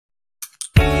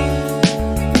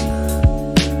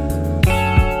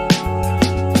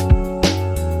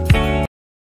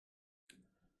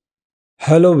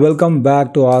Hello, welcome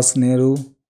back to Ask Nehru.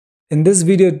 In this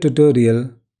video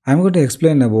tutorial, I'm going to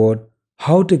explain about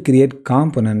how to create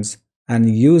components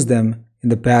and use them in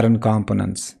the parent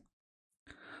components.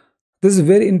 This is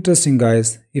very interesting,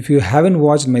 guys. If you haven't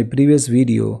watched my previous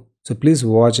video, so please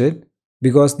watch it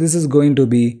because this is going to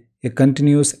be a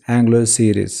continuous Angular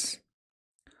series.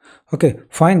 Okay,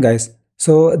 fine guys.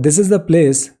 So this is the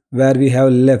place where we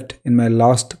have left in my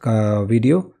last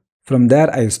video. From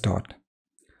there I start.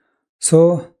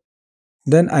 So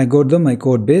then I go to my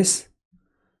code base.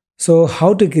 So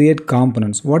how to create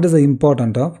components? What is the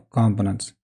importance of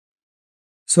components?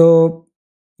 So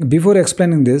before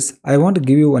explaining this, I want to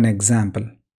give you an example.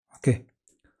 Okay.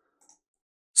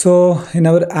 So in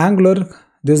our Angular,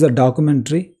 this is a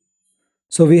documentary.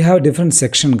 So we have different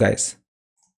section, guys.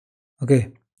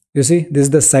 Okay. You see, this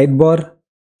is the sidebar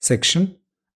section,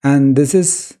 and this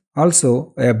is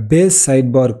also a base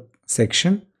sidebar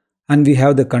section, and we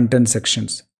have the content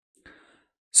sections.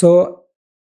 So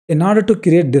in order to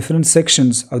create different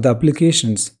sections of the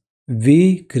applications,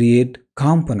 we create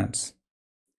components.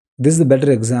 This is the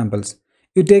better examples.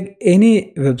 You take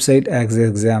any website as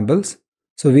examples.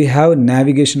 So we have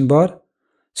navigation bar.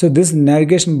 So this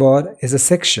navigation bar is a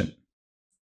section,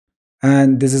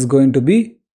 and this is going to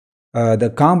be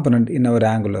the component in our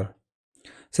Angular.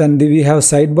 So and we have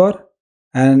sidebar,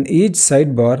 and each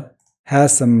sidebar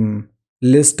has some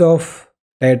list of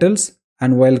titles,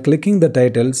 and while clicking the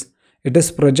titles, it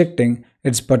is projecting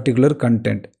its particular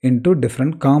content into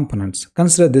different components.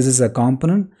 Consider this is a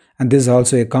component, and this is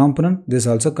also a component, this is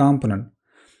also a component.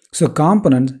 So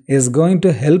component is going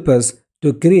to help us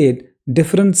to create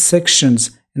different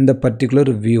sections in the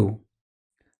particular view.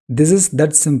 This is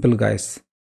that simple, guys.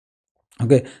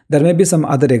 Okay, there may be some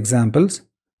other examples,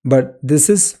 but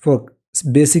this is for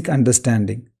basic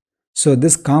understanding. So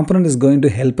this component is going to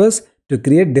help us to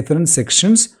create different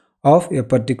sections of a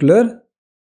particular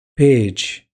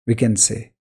page, we can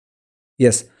say.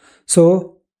 Yes.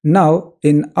 So now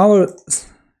in our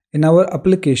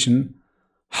application,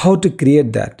 how to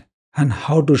create that and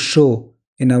how to show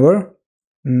in our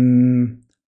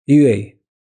UI.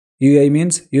 UI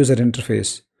means user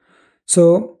interface.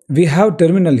 So we have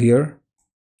terminal here.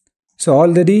 So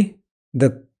already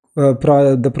the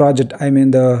project,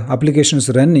 the application is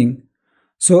running.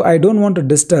 So I don't want to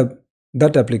disturb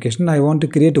that application. I want to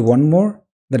create one more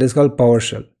that is called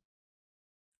PowerShell.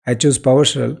 I choose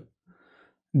PowerShell.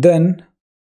 Then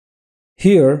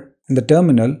here in the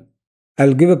terminal,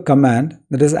 I'll give a command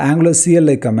that is Angular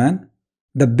CLI command.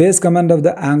 The base command of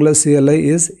the Angular CLI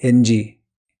is ng,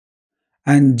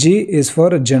 and G is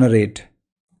for generate,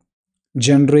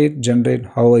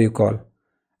 however you call.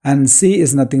 And C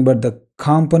is nothing but the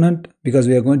component, because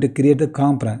we are going to create the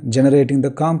component, generating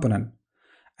the component.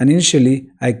 And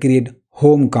initially I create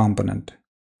home component.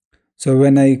 So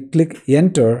when I click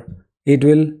enter, it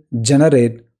will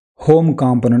generate home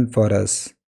component for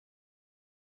us.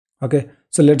 Okay,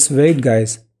 so let's wait,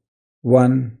 guys.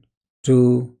 1,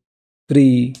 2,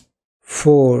 3,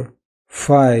 4,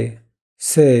 5,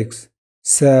 6,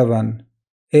 7,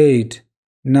 8,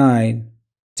 9,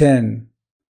 10.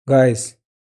 Guys,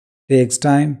 takes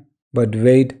time, but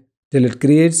wait till it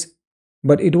creates.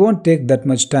 But it won't take that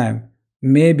much time.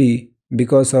 Maybe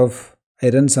because of I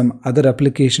run some other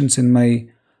applications in my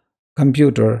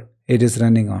computer, it is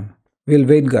running on. We'll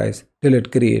wait, guys, till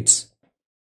it creates.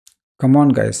 Come on,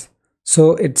 guys.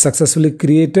 So it successfully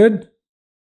created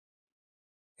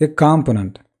a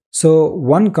component. So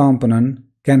one component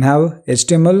can have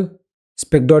HTML,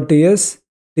 spec.ts,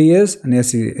 TS and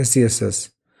CSS.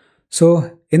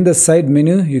 So in the side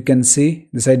menu, you can see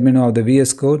the side menu of the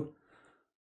VS Code.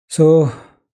 So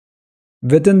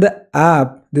within the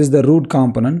app, this is the root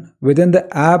component. Within the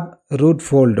app root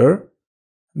folder,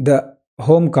 the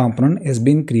home component is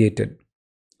being created.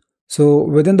 So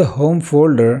within the home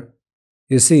folder,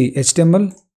 you see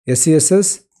HTML,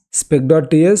 CSS,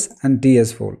 spec.ts and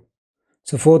TS file.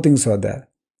 So 4 things are there.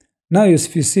 Now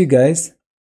if you see, guys,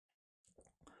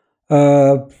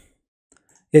 HTML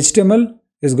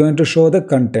is going to show the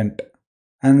content,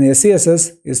 and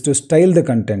CSS is to style the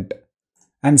content,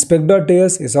 and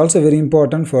spec.ts is also very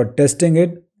important for testing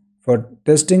it. For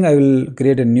testing, I will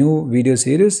create a new video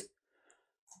series.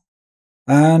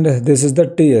 And this is the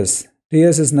TS.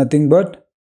 TS is nothing but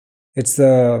it's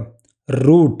the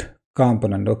root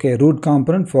component. Okay, root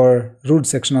component for root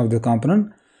section of the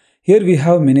component. Here we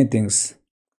have many things.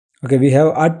 Okay, we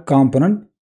have add component.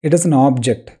 It is an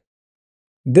object.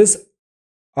 This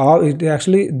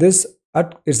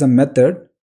is a method,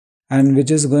 and which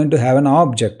is going to have an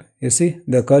object. You see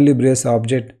the curly brace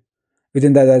object.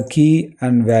 Within that are key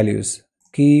and values.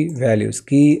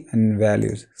 key and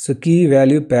values. So key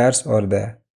value pairs are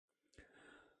there.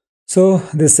 So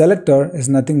this selector is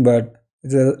nothing but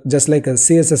just like a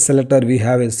CSS selector, we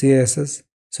have a CSS.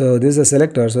 So this is a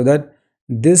selector so that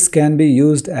this can be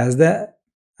used as the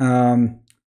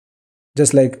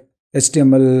just like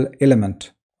HTML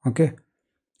element. Okay,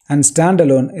 and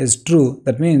standalone is true.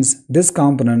 That means this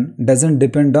component doesn't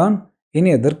depend on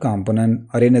any other component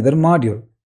or any other module.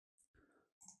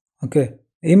 Okay,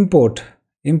 import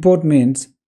means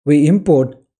we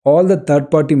import all the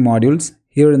third-party modules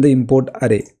here in the import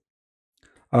array,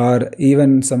 or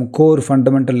even some core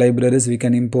fundamental libraries we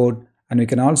can import, and we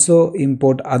can also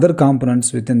import other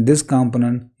components within this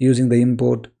component using the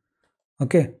import.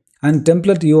 Okay, and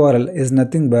template URL is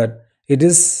nothing but it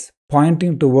is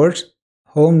pointing towards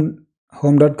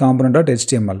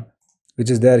home.component.html, which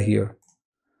is there here.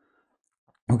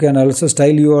 Okay, and also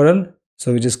style URL,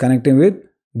 so which is connecting with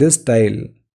this style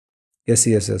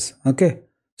SCSS. Okay,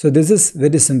 so this is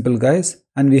very simple, guys,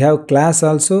 and we have class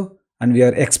also, and we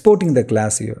are exporting the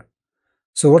class here.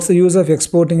 So what's the use of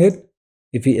exporting it?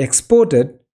 If we export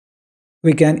it,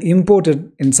 we can import it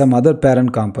in some other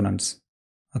parent components.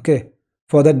 Okay,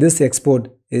 for that this export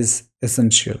is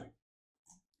essential,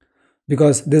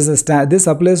 because this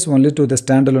applies only to the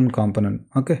standalone component.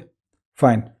 Okay,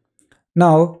 fine.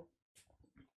 Now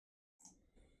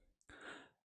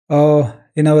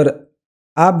in our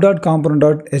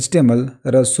app.component.html,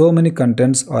 there are so many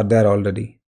contents are there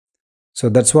already. So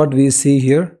that's what we see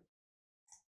here.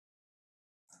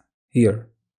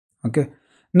 Okay,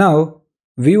 now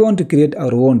we want to create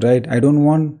our own, right? I don't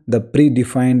want the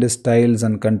predefined styles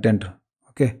and content.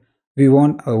 Okay, we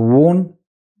want our own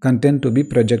content to be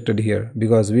projected here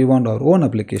because we want our own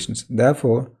applications.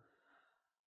 Therefore,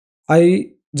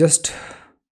 I just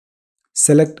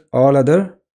select all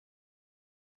other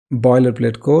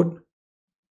boilerplate code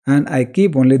and I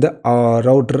keep only the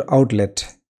router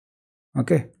outlet.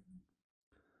 Okay,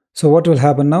 so what will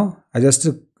happen now? I just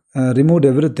removed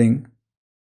everything,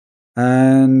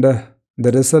 and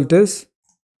the result is,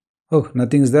 oh,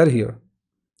 nothing is there here.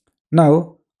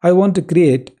 Now I want to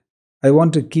keep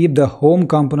the home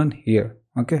component here.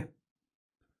 Okay,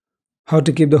 how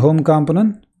to keep the home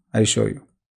component? I show you.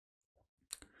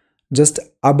 Just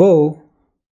above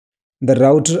the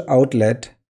router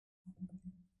outlet,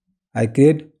 I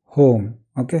create home.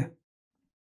 Okay,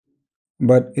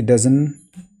 but it doesn't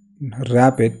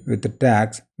wrap it with the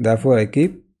tags, therefore I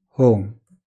keep home.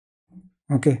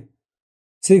 Okay,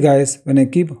 see guys, when I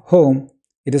keep home,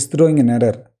 it is throwing an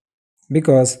error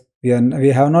because we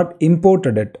have not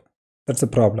imported it. That's the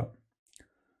problem.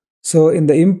 So in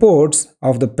the imports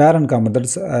of the parent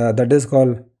component, that is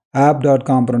called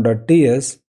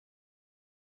app.component.ts,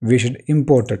 we should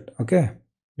import it. Okay,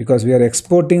 because we are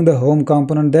exporting the home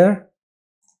component there.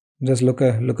 Just look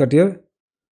at here.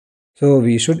 So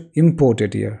we should import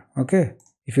it here. Okay,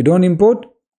 if you don't import,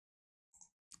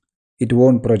 it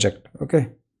won't project. Okay,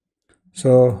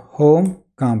 so home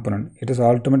component, it is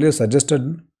automatically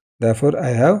suggested, therefore I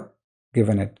have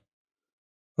given it.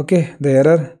 Okay, the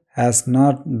error has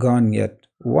not gone yet.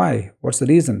 Why? What's the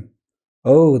reason?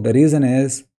 Oh, the reason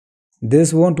is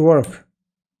this won't work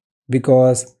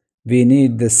because we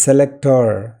need the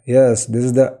selector. Yes, this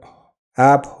is the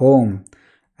app home.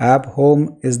 App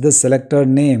home is the selector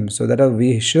name, so that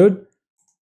we should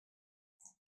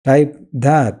type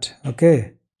that.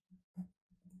 Okay,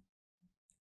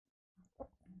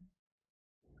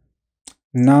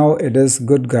 now it is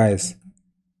good, guys.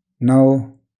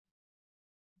 Now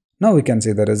we can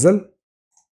see the result.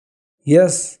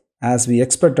 Yes, as we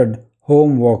expected,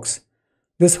 home works.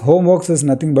 This home works is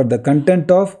nothing but the content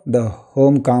of the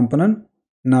home component.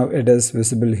 Now it is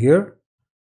visible here.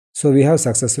 So we have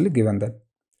successfully given that.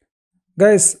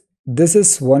 Guys, this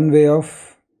is one way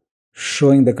of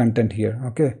showing the content here.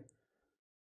 Okay,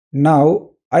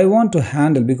 now I want to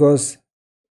handle, because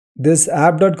this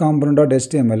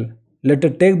app.component.html, let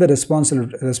it take the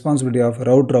responsibility of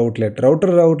router outlet.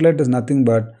 Router outlet is nothing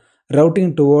but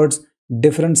routing towards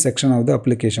different section of the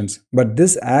applications, but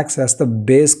this acts as the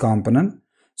base component,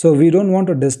 so we don't want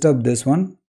to disturb this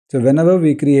one. So whenever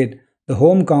we create the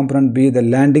home component be the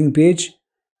landing page,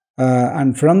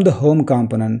 and from the home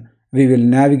component we will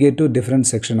navigate to different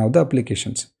section of the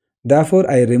applications. Therefore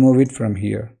I remove it from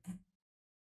here.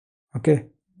 Okay,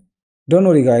 don't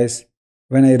worry guys,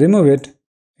 when I remove it,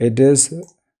 it is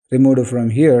removed from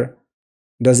here.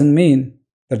 Doesn't mean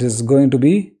that is not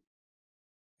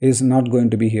going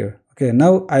to be here. Okay,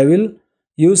 now I will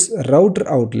use router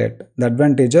outlet, the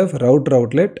advantage of router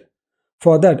outlet.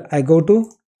 For that I go to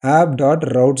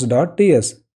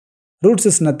app.routes.ts. Routes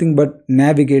is nothing but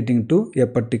navigating to a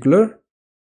particular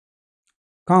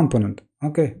component.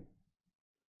 Okay,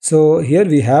 so here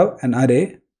we have an array.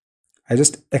 I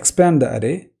just expand the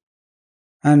array,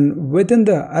 and within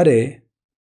the array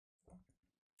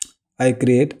I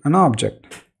create an object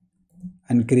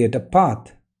and create a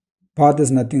path. Path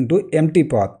is nothing to empty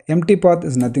path. Empty path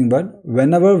is nothing but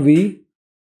whenever we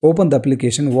open the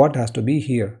application, what has to be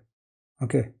here.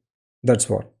 Okay, that's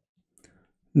what.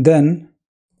 Then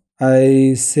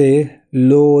I say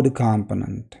load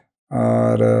component,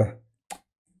 or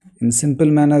in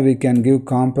simple manner we can give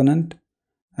component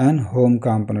and home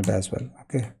component as well.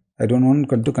 Okay, I don't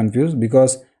want to confuse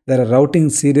because there are routing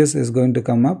series is going to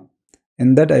come up.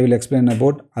 In that I will explain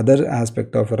about other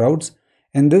aspect of routes.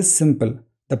 In this simple,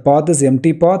 the path is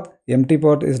empty path. Empty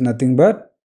path is nothing but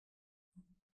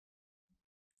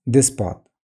this path.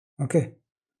 Okay,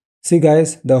 see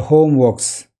guys, the home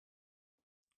works.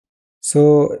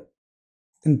 So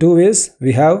in two ways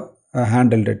we have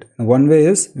handled it. One way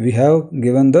is we have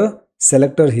given the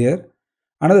selector here.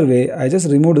 Another way, I just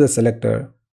removed the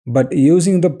selector, but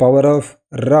using the power of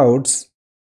routes,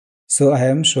 so I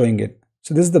am showing it.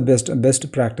 So this is the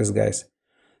best practice, guys.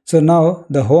 So now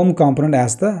the home component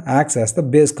acts as the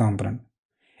base component.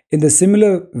 In the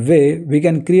similar way, we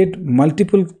can create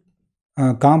multiple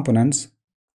components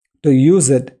to use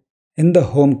it in the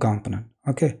home component.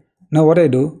 Okay. Now what I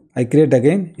do, I create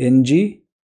again ng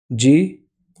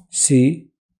gc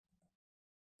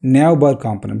navbar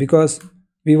component because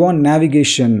we want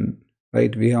navigation,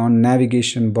 right? We want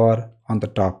navigation bar on the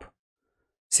top.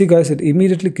 See guys, it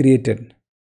immediately created.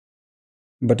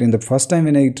 But in the first time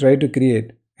when I try to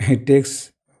create, it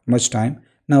takes much time.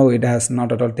 Now it has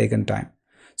not at all taken time.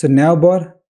 So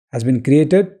navbar has been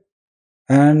created,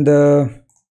 and the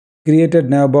created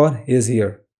navbar is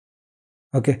here.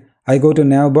 Okay, I go to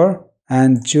navbar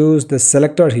and choose the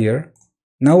selector here.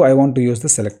 Now I want to use the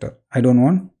selector. I don't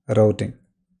want routing.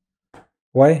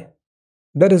 Why?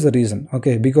 That is the reason.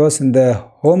 Okay, because in the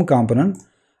home component,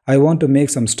 I want to make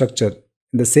some structure.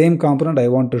 In the same component, I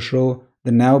want to show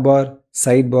the navbar,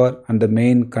 sidebar, and the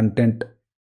main content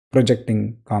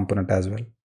projecting component as well.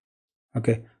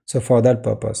 Okay, so for that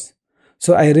purpose,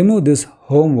 so I remove this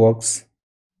home works.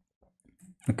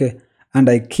 Okay, and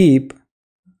I keep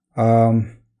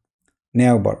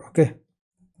navbar. Okay,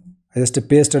 I just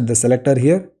pasted the selector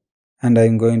here, and I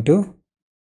am going to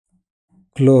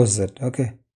close it.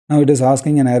 Okay, now it is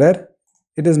asking an error.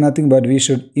 It is nothing but we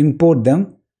should import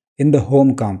them in the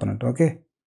home component. Okay,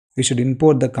 we should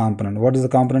import the component. What is the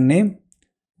component name?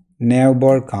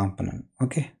 Navbar component.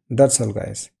 Okay, that's all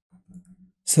guys.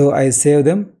 So I save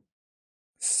them.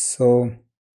 So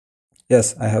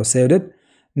yes, I have saved it.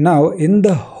 Now in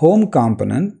the home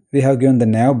component, we have given the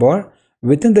navbar.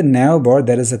 Within the navbar,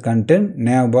 there is a content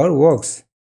navbar works.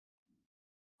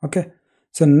 Okay,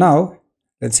 so now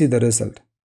let's see the result.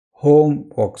 Home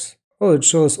works. Oh, it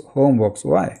shows home works.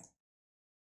 Why?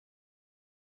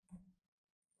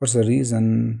 What's the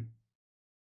reason?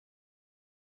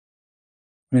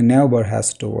 I mean, navbar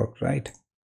has to work, right?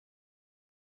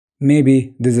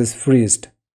 Maybe this is freezed.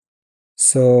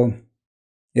 So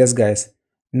yes guys,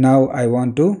 now I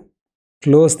want to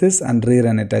close this and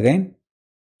rerun it again.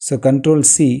 So Control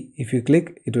C, if you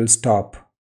click, it will stop.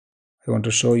 I want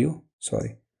to show you.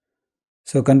 Sorry.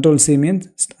 So Control C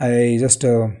means I just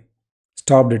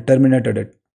stopped it, terminated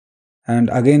it,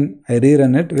 and again I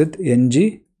rerun it with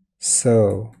ng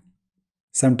serve.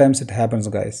 Sometimes it happens,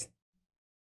 guys.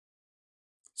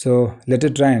 So let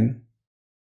it run.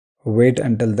 Wait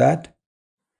until that.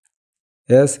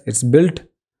 Yes, it's built.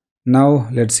 Now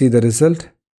let's see the result.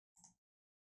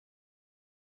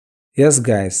 Yes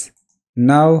guys,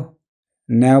 now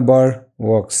navbar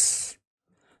works.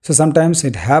 So sometimes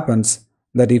it happens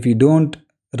that if you don't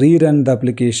rerun the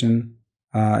application,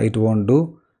 it won't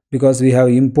do, because we have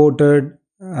imported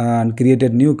and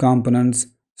created new components.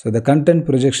 So the content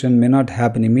projection may not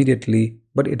happen immediately,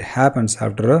 but it happens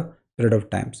after a period of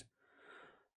times.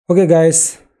 Okay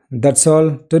guys, that's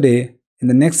all today. In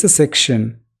the next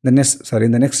section, in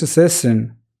the next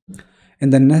session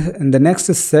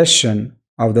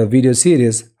of the video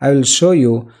series, I will show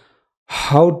you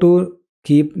how to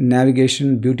keep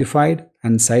navigation beautified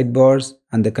and sidebars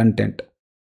and the content.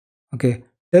 Okay,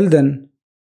 till then,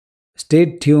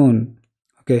 stay tuned.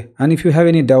 Okay, and if you have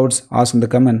any doubts, ask in the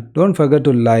comment. Don't forget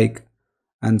to like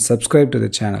and subscribe to the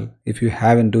channel if you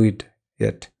haven't do it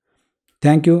yet.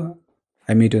 Thank you.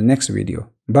 I meet you in the next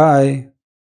video. Bye.